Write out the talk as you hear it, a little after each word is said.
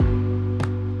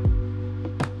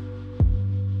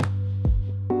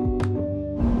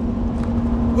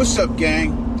What's up,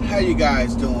 gang? How you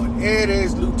guys doing? It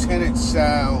is Lieutenant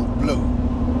Sal Blue,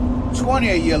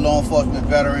 28-year law enforcement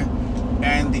veteran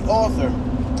and the author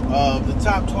of the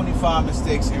top 25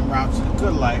 mistakes en route to the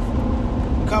good life,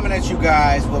 coming at you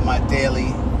guys with my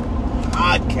daily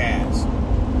podcast.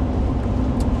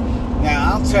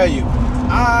 Now, I'll tell you,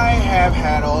 I have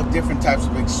had all different types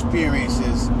of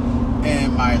experiences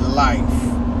in my life,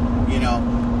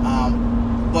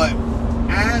 but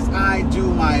as I do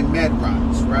my med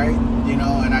runs, right,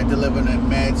 and I deliver the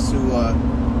meds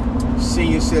to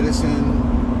senior citizen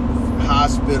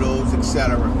hospitals,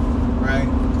 etc., right,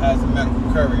 as a medical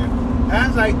courier.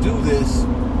 As I do this,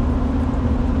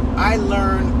 I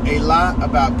learn a lot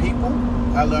about people,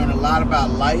 I learn a lot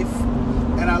about life,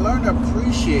 and I learn to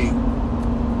appreciate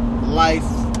life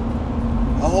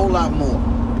a whole lot more.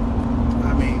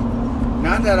 I mean,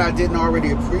 not that I didn't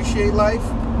already appreciate life,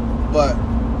 but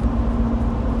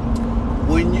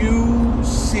when you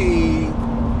see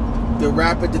the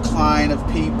rapid decline of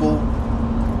people,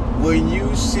 when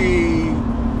you see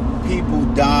people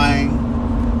dying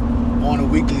on a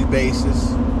weekly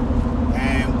basis,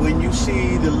 and when you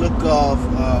see the look of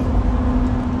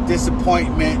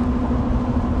disappointment,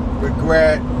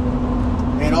 regret,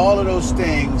 and all of those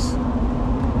things,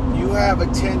 you have a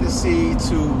tendency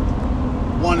to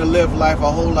want to live life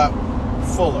a whole lot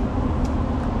fuller.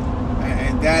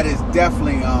 And that is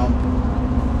definitely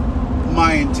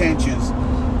my intentions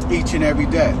each and every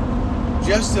day,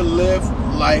 just to live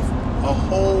life a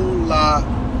whole lot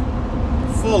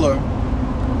fuller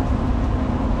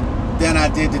than I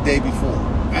did the day before.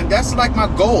 And that's like my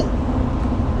goal.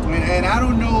 And I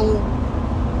don't know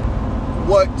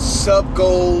what sub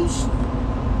goals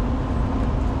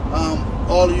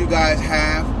all of you guys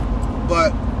have,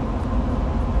 but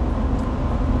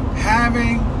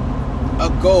having a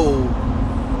goal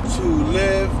to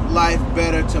live life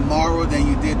better tomorrow than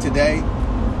you did today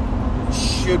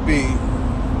should be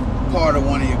part of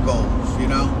one of your goals,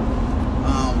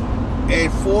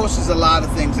 It forces a lot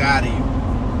of things out of you.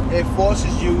 It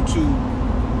forces you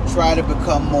to try to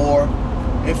become more.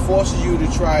 It forces you to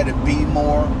try to be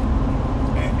more.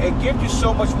 It gives you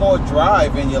so much more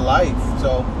drive in your life.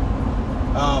 So,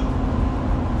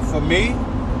 for me,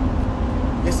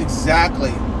 it's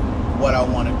exactly what I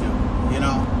want to do,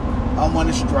 I want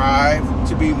to strive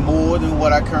to be more than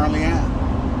what I currently am.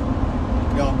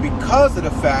 Because of the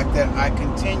fact that I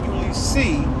continually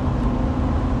see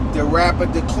the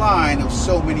rapid decline of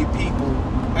so many people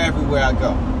everywhere I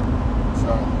go.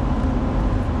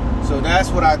 So that's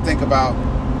what I think about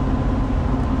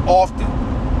often,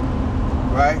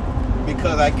 right?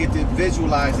 Because I get to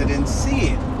visualize it and see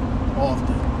it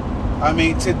often. I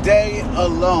mean, today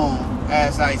alone,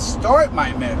 as I start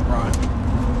my med run,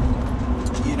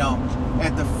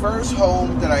 at the first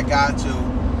home that I got to,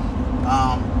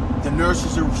 the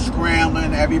nurses are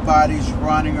scrambling, everybody's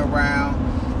running around,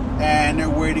 and they're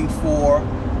waiting for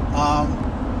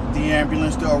the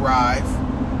ambulance to arrive,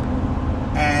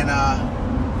 and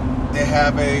they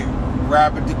have a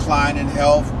rapid decline in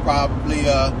health, probably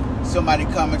somebody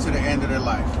coming to the end of their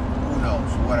life, who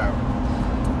knows, whatever,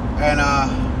 and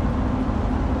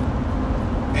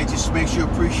it just makes you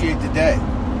appreciate the day,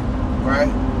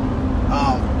 right?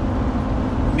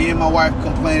 Me and my wife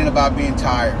complaining about being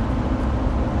tired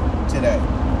today,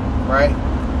 right?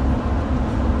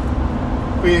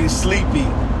 Being sleepy,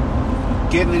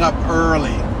 getting up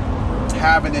early,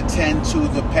 having to tend to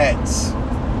the pets,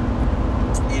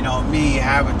 me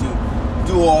having to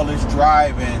do all this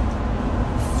driving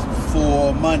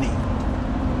for money,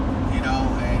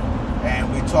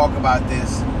 and we talk about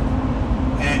this,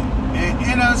 and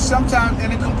sometimes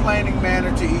in a complaining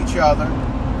manner to each other,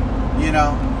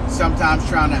 sometimes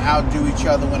trying to outdo each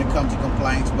other when it comes to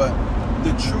complaints. But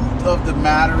the truth of the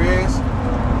matter is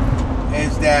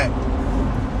that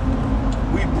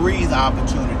we breathe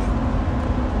opportunity.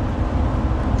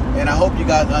 And I hope you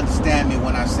guys understand me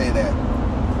when I say that.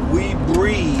 We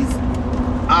breathe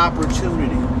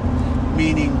opportunity,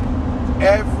 meaning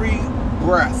every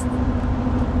breath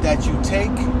that you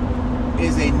take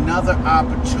is another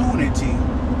opportunity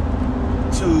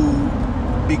to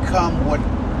become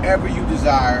whatever you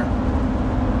desire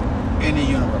in the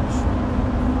universe.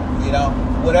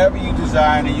 Whatever you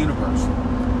desire in the universe.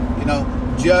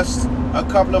 Just a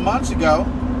couple of months ago,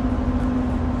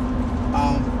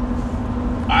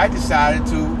 I decided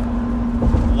to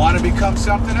want to become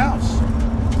something else.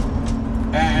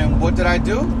 And what did I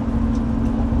do?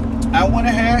 I went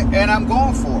ahead and I'm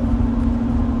going for it.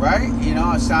 Right?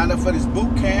 I signed up for this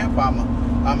boot camp.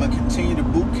 I'm going to continue the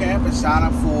boot camp and sign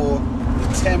up for the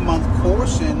 10-month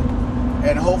course,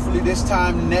 and hopefully this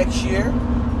time next year,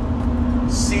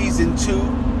 season 2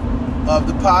 of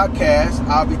the podcast,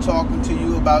 I'll be talking to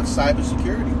you about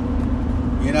cybersecurity,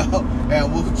 you know,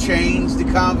 and we'll change the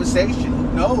conversation.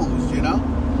 Who knows, you know?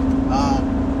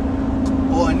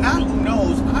 Or not who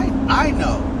knows, I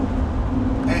know.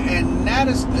 And that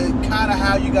is kind of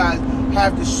how you guys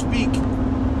have to speak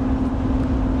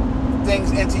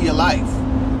things into your life,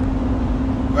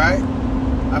 right?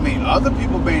 I mean, other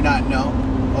people may not know,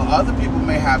 or other people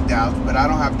may have doubts, but I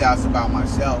don't have doubts about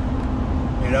myself,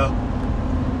 you know?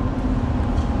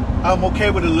 I'm okay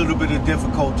with a little bit of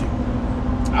difficulty.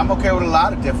 I'm okay with a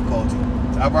lot of difficulty.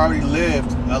 I've already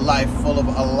lived a life full of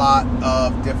a lot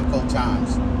of difficult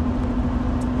times.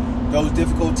 Those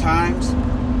difficult times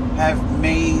have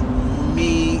made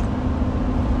me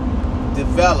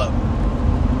develop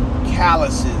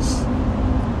calluses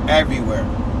everywhere.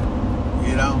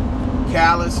 You know?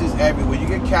 Calluses everywhere. You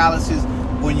get calluses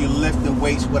when you're lifting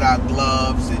weights without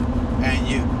gloves and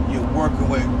you're working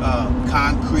with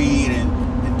concrete and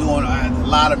doing a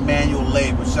lot of manual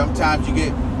labor. Sometimes you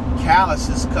get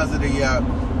calluses because of the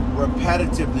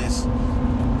repetitiveness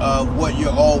of what you're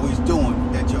always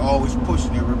doing, that you're always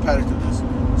pushing, your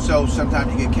repetitiveness. So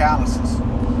sometimes you get calluses.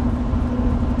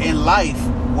 In life,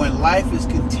 when life is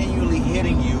continually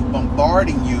hitting you,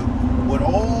 bombarding you with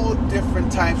all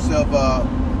different types of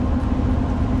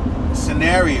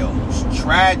scenarios,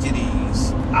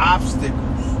 tragedies, obstacles,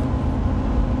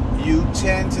 you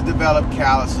tend to develop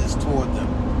calluses toward them,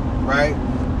 right?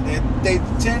 They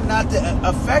tend not to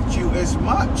affect you as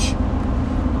much.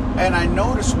 And I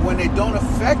notice when they don't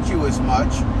affect you as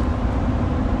much,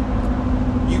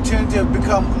 you tend to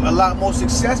become a lot more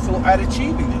successful at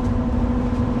achieving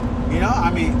it. You know,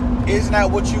 I mean, isn't that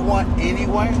what you want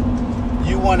anyway?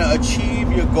 You want to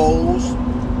achieve your goals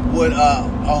with a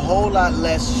whole lot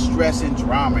less stress and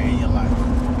drama in your life.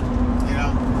 You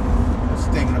know, I was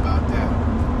thinking about that.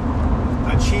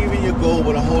 Achieving your goal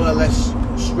with a whole lot less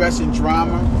stress and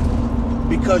drama,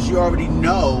 because you already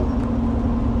know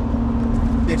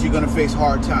that you're going to face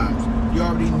hard times. You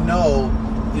already know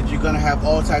that you're going to have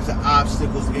all types of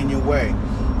obstacles in your way.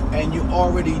 And you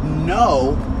already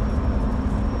know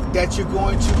that you're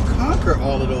going to conquer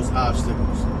all of those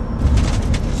obstacles.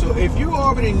 So if you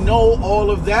already know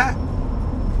all of that,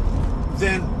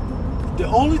 then the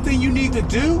only thing you need to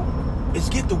do is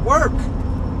get to work.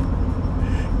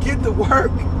 Get to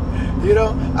work. You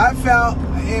know, I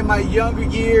found in my younger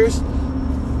years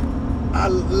a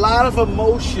lot of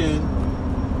emotion,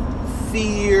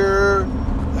 fear,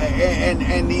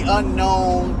 and the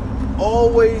unknown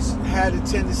always had a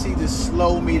tendency to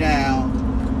slow me down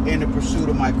in the pursuit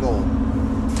of my goal.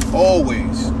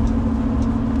 Always.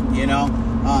 You know,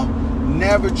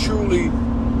 never truly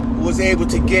was able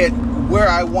to get where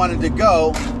I wanted to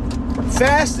go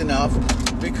fast enough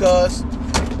because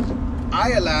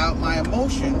I allowed my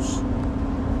emotions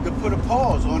to put a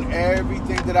pause on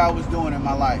everything that I was doing in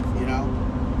my life, you know.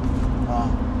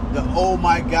 The oh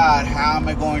my God, how am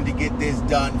I going to get this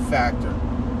done factor,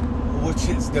 which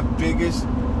is the biggest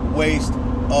waste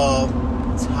of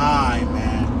time,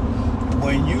 man.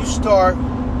 When you start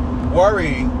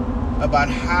worrying about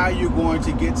how you're going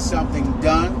to get something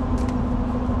done,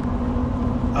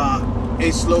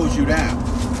 it slows you down.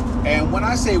 And when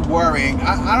I say worrying,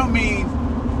 I don't mean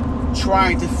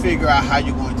trying to figure out how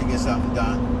you're going to get something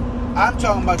done. I'm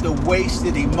talking about the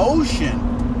wasted emotion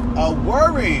of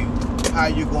worrying how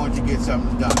you're going to get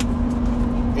something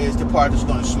done is the part that's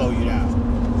going to slow you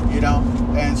down, you know?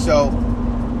 And so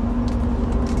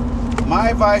my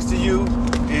advice to you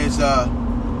is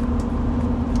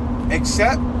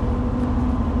accept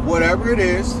whatever it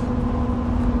is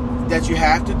that you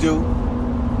have to do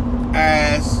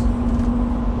as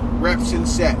reps and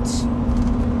sets.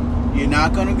 You're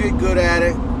not going to get good at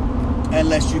it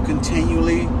unless you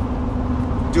continually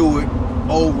do it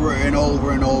over and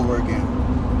over and over again.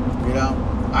 You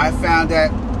know, I found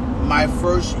that my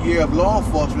first year of law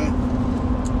enforcement,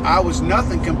 I was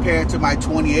nothing compared to my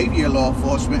 28-year law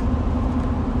enforcement.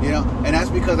 You know, and that's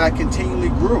because I continually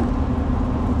grew.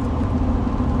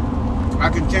 I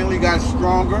continually got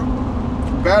stronger,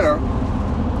 better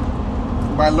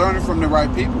by learning from the right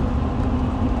people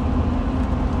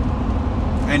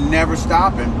and never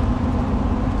stopping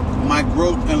my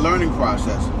growth and learning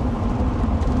process.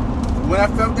 When I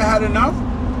felt I had enough,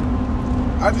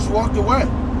 I just walked away.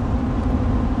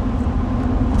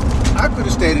 I could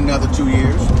have stayed another 2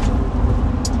 years,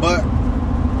 but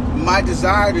my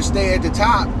desire to stay at the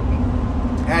top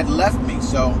had left me.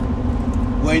 So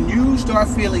when you start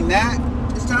feeling that,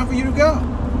 it's time for you to go.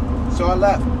 So I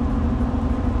left.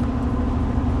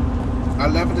 I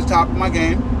left at the top of my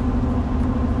game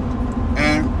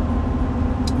and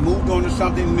moved on to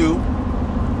something new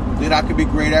that I could be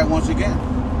great at once again.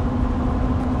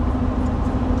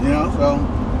 You know, so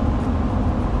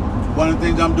one of the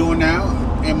things I'm doing now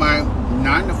in my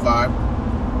 9 to 5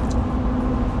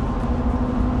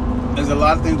 is a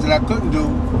lot of things that I couldn't do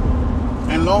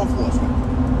in law enforcement.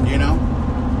 You know,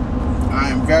 I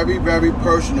am very, very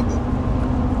personable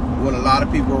with a lot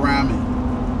of people around me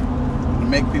to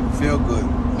make people feel good,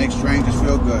 make strangers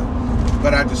feel good,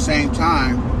 but at the same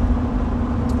time,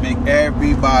 make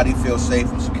everybody feel safe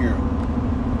and secure.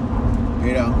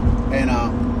 You know, and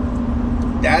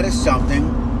that is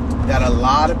something that a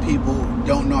lot of people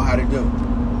don't know how to do.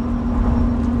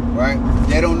 Right?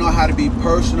 They don't know how to be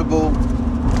personable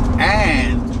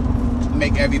and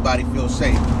make everybody feel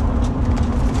safe.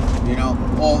 You know,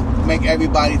 or make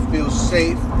everybody feel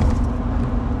safe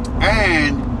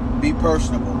and be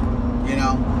personable. You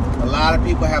know, a lot of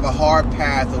people have a hard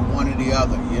path of one or the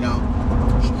other. You know,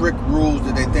 strict rules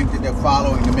that they think that they're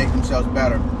following to make themselves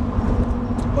better,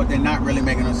 but they're not really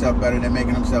making themselves better. They're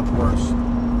making themselves worse,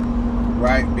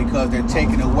 right? Because they're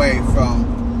taking away from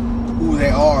who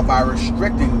they are by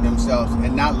restricting themselves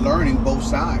and not learning both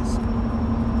sides.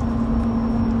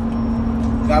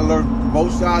 You gotta learn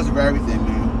both sides of everything,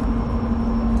 man.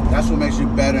 That's what makes you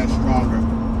better and stronger.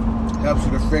 Helps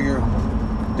you to figure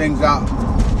things out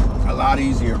a lot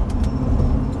easier.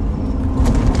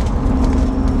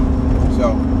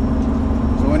 So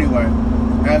anyway,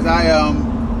 as I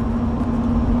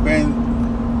been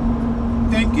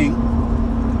thinking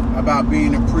about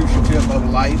being appreciative of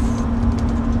life,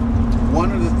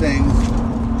 one of the things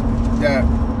that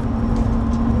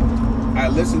I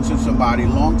listened to somebody a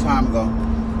long time ago,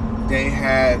 they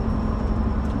had,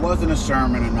 wasn't a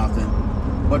sermon or nothing,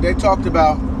 but they talked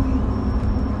about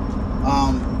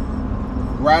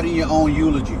writing your own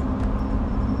eulogy.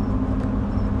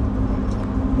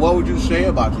 What would you say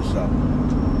about yourself?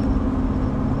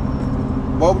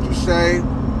 What would you say?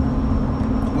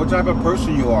 What type of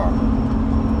person you are?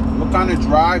 What kind of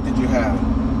drive did you have?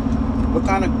 What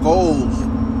kind of goals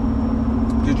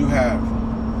did you have?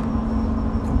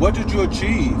 What did you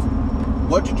achieve?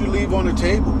 What did you leave on the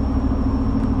table?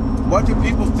 What did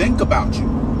people think about you?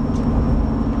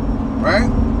 Right?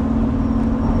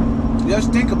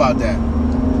 Just think about that.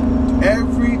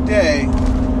 Every day,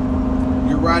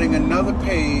 you're writing another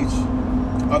page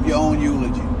of your own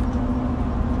eulogy.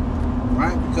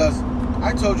 Right? Because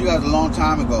I told you guys a long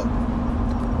time ago,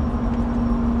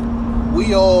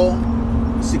 we all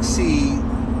succeed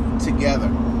together.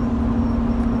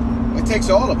 It takes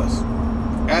all of us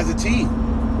as a team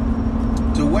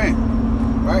to win.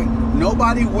 Right?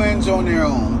 Nobody wins on their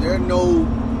own. There are no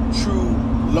true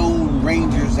lone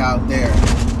rangers out there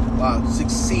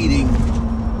succeeding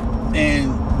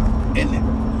in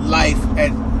life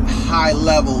at high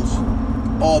levels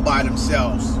all by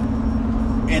themselves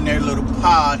in their little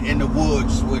pod in the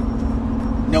woods with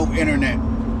no internet.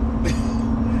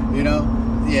 You know?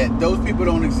 Yeah, those people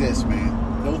don't exist, man.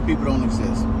 Those people don't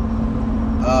exist.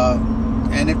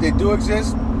 And if they do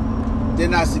exist, they're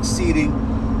not succeeding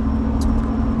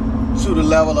to the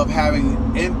level of having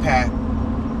impact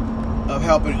of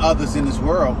helping others in this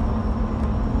world.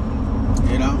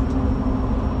 You know,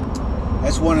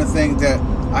 that's one of the things that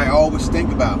I always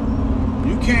think about.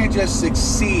 You can't just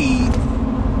succeed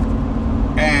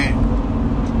and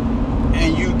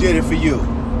you did it for you.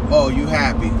 Oh, you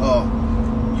happy? Oh,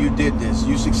 you did this.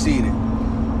 You succeeded.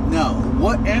 No.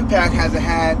 What impact has it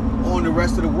had on the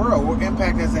rest of the world? What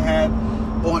impact has it had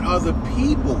on other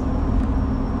people?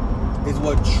 Is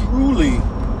what truly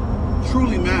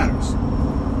matters.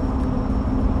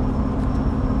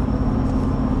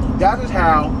 That is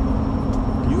how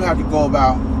you have to go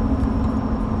about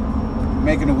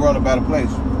making the world a better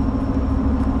place.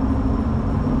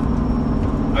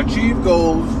 Achieve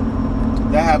goals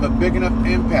that have a big enough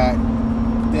impact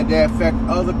that they affect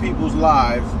other people's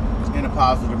lives in a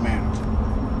positive manner.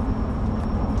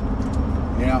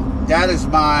 You know, that is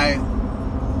my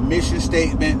mission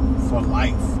statement for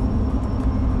life.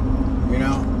 You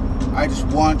know, I just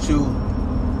want to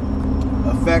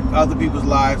affect other people's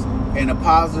lives in a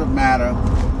positive manner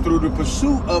through the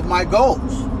pursuit of my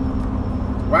goals.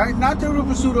 Right? Not through the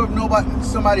pursuit of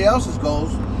somebody else's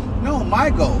goals. No, my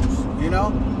goals, you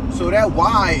know? So that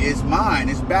why is mine.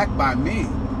 It's backed by me.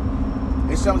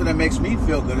 It's something that makes me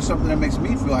feel good. It's something that makes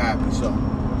me feel happy. So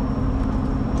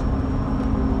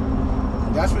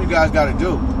that's what you guys got to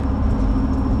do.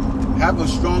 Have a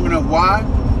strong enough why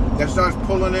that starts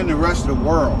pulling in the rest of the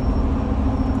world.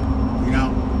 You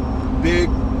know, big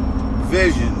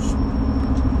visions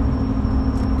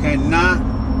cannot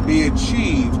be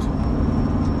achieved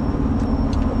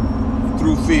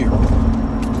through fear.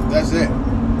 That's it.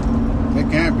 It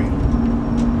can't be.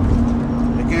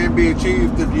 can't be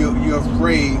achieved if you're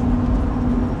afraid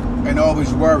and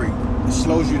always worry. It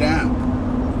slows you down.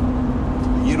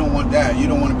 You don't want that. You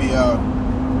don't want to be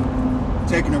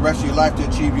taking the rest of your life to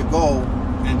achieve your goal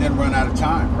and then run out of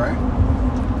time, right?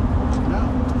 No.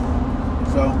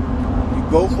 So you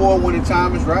go for it when the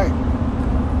time is right.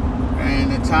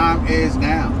 And the time is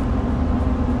now.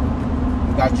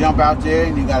 You got to jump out there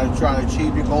and you got to try to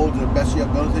achieve your goal to the best of your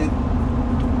ability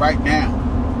right now.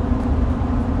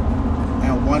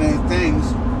 And one of the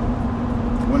things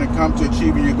when it comes to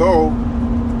achieving your goal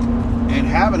and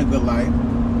having a good life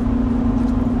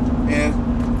is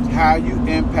how you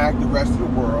impact the rest of the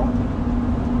world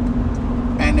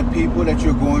and the people that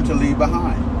you're going to leave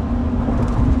behind.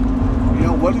 You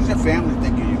know, what does your family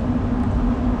think of you?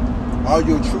 Are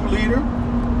you a true leader?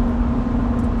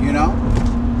 You know,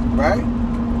 right?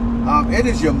 It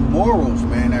is your morals,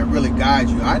 man, that really guide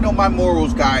you. I know my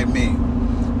morals guide me.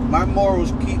 My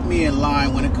morals keep me in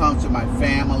line when it comes to my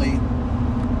family,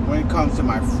 when it comes to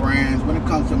my friends, when it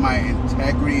comes to my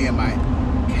integrity and my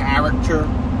character.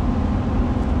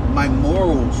 My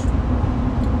morals,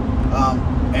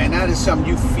 and that is something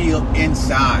you feel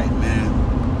inside, man.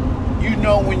 You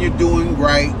know when you're doing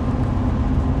right,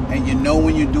 and you know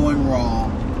when you're doing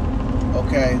wrong,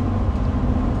 okay?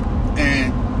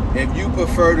 And if you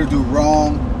prefer to do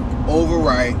wrong over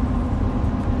right,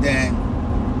 then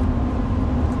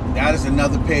that is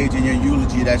another page in your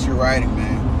eulogy that you're writing,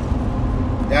 man.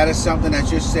 That is something that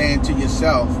you're saying to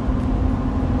yourself,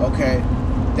 okay,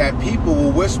 that people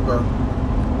will whisper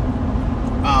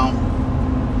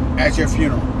at your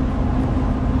funeral.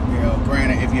 You know,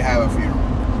 granted, if you have a funeral.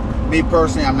 Me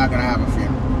personally, I'm not going to have a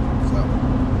funeral. So,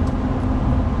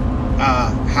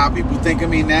 how people think of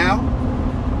me now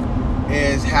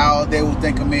is how they will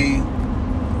think of me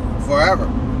forever.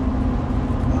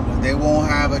 They won't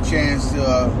have a chance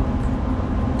to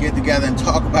get together and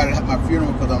talk about it at my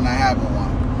funeral because I'm not having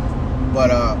one. But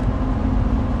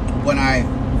when I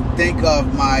think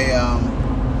of my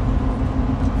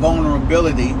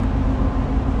vulnerability,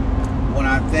 when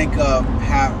I think of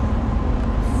how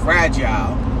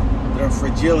fragile, the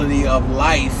fragility of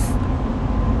life,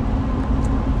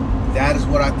 that is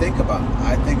what I think about.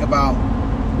 I think about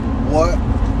what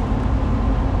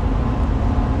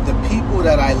the people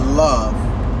that I love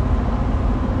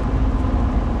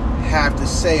have to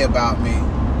say about me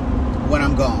when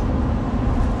I'm gone.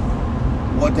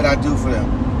 What did I do for them?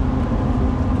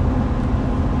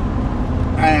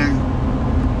 And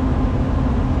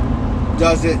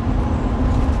does it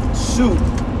suit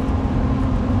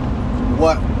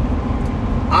what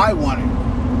I wanted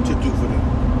to do for them?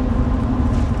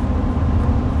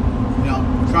 You know,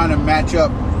 trying to match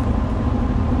up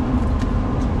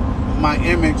my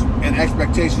image and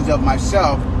expectations of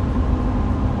myself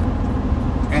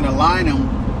and align them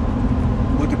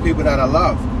with the people that I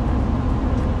love.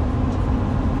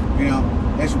 You know,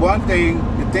 it's one thing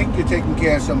to think you're taking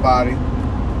care of somebody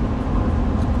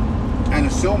and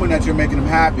assuming that you're making them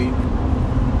happy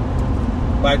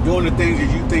by doing the things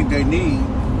that you think they need,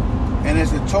 and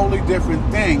it's a totally different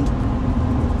thing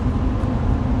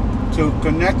to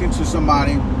connecting to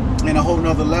somebody in a whole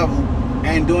nother level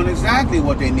and doing exactly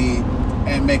what they need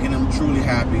and making them truly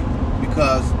happy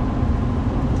because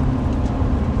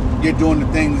you're doing the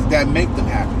things that make them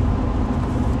happy.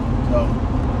 So,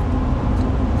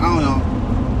 I don't know,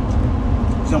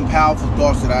 some powerful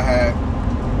thoughts that I had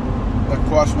that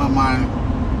cross my mind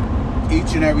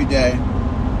each and every day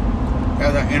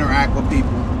as I interact with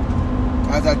people,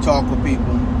 as I talk with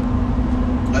people,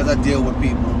 as I deal with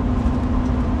people.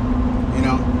 You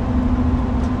know,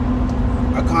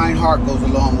 a kind heart goes a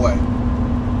long way.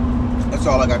 That's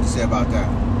all I got to say about that.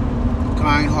 A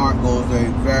kind heart goes a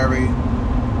very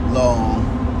long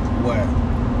way.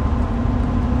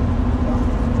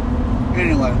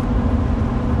 Anyway,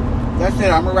 that's it.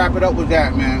 I'm going to wrap it up with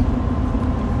that, man.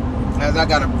 As I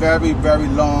got a very, very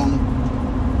long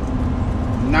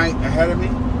night ahead of me.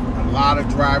 A lot of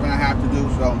driving I have to do,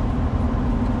 so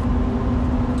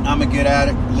I'm going to get at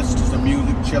it, listen to some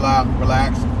music, chill out,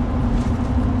 relax,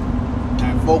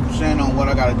 and focus in on what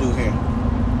I got to do here.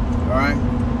 Alright?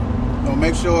 So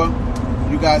make sure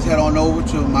you guys head on over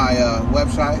to my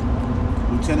website,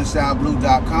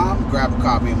 lieutenantsalblue.com, grab a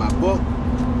copy of my book,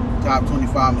 Top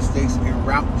 25 Mistakes En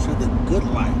Route to the Good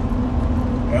Life.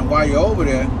 And while you're over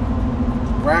there,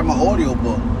 grab my audio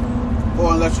book.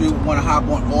 Or unless you want to hop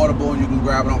on Audible, you can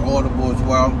grab it on Audible as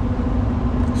well.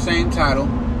 Same title,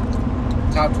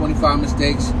 Top 25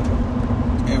 Mistakes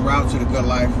En Route to the Good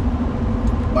Life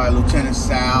by Lieutenant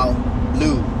Sal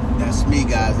Blue. That's me,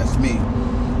 guys, that's me.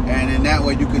 And in that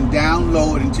way, you can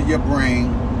download into your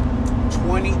brain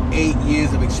 28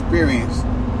 years of experience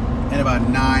in about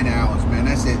 9 hours, man.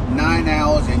 That's it. 9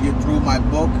 hours and you're through my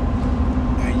book,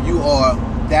 and you are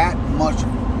that much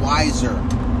wiser.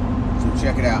 So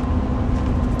check it out.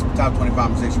 Top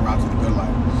 25 mistakes around to the good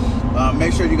life.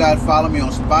 Make sure you guys follow me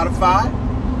on Spotify.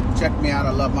 Check me out.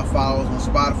 I love my followers on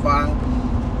Spotify,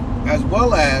 as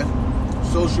well as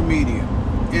social media: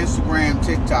 Instagram,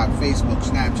 TikTok, Facebook,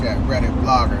 Snapchat, Reddit,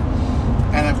 Blogger,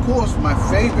 and of course my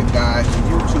favorite, guys,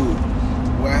 YouTube,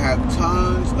 where I have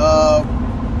tons of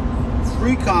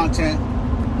free content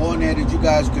on there that you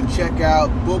guys can check out.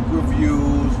 Book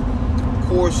reviews,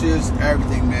 courses,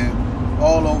 everything, man,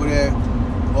 all over there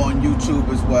on YouTube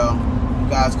as well. You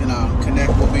guys can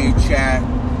connect with me, chat,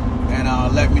 and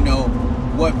let me know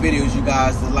what videos you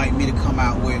guys would like me to come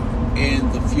out with in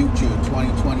the future,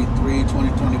 2023,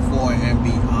 2024, and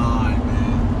beyond,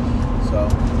 man. So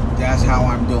that's how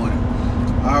I'm doing it.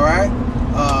 All right,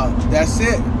 that's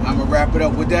it. I'm gonna wrap it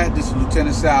up with that. This is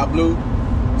Lieutenant Sal Blue,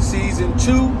 Season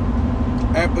 2,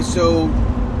 Episode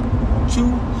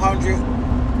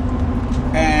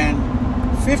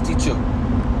 252.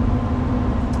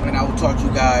 And I will talk to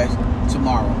you guys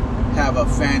tomorrow. Have a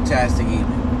fantastic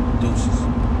evening. Deuces.